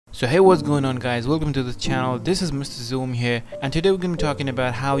So hey, what's going on guys, welcome to the channel. This is MrZoom here, and today we're going to be talking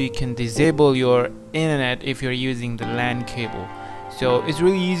about how you can disable your internet if you're using the LAN cable. So it's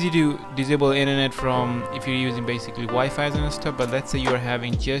really easy to disable internet from if you're using basically Wi-Fi and stuff, but let's say you're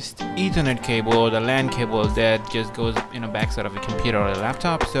having just Ethernet cable or the LAN cable that just goes in a backside of a computer or a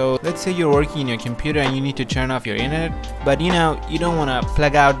laptop. So let's say you're working in your computer and you need to turn off your internet, but you don't want to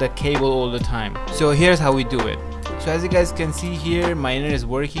plug out the cable all the time. So here's how we do it. So as you guys can see here, my internet is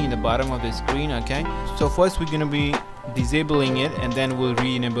working in the bottom of the screen. Okay, so first we're gonna be disabling it and then we'll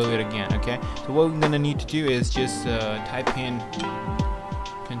re-enable it again. Okay, so what we're gonna need to do is just type in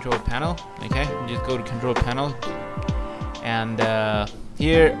control panel. Okay, just go to control panel and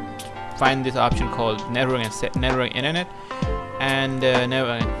here find this option called network internet and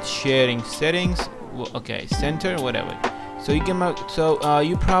network sharing settings. Okay, center, whatever. So you can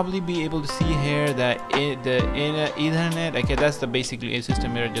you probably be able to see here that the Ethernet. Okay, that's the basically a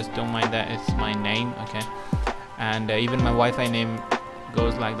system error. Just don't mind that, it's my name. Okay, and even my Wi-Fi name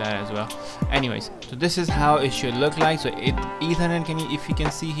goes like that as well. Anyways, so this is how it should look like. So Ethernet, if you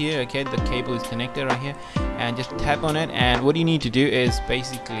can see here, okay, the cable is connected right here, and just tap on it, and what you need to do is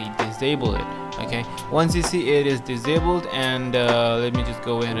basically disable it. Okay, once you see it is disabled, and let me just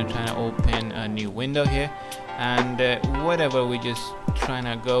go ahead and try to open a new window here, and whatever we just trying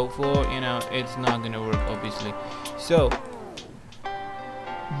to go for, it's not gonna work obviously. So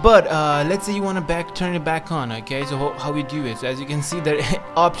but let's say you want to turn it back on. Okay, so how we do it, so as you can see the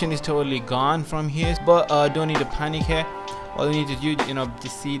option is totally gone from here, but don't need to panic here. All you need to do, to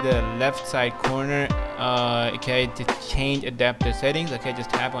see the left side corner, okay, to change adapter settings. Okay,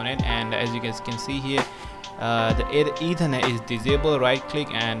 just tap on it, and as you guys can see here, the Ethernet is disabled. Right click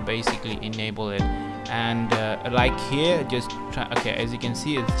and basically enable it, and like here, just try. Okay, as you can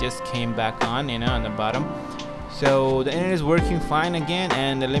see, it just came back on, on the bottom. So the internet is working fine again,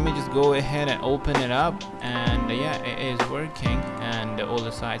 and let me just go ahead and open it up, and yeah, it is working, and all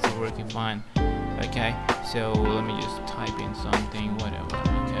the sites are working fine. Okay, so let me just type in something, whatever.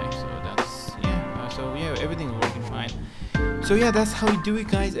 Okay, so that's everything's working fine. So yeah, that's how we do it,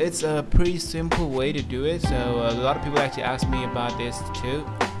 guys. It's a pretty simple way to do it. So a lot of people actually ask me about this too,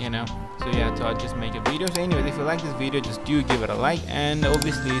 so yeah, so I'll just make a video. So anyways, if you like this video, just do give it a like, and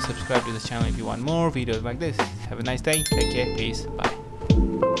obviously subscribe to this channel if you want more videos like this. Have a nice day, take care, peace,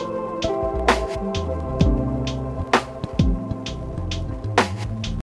 bye.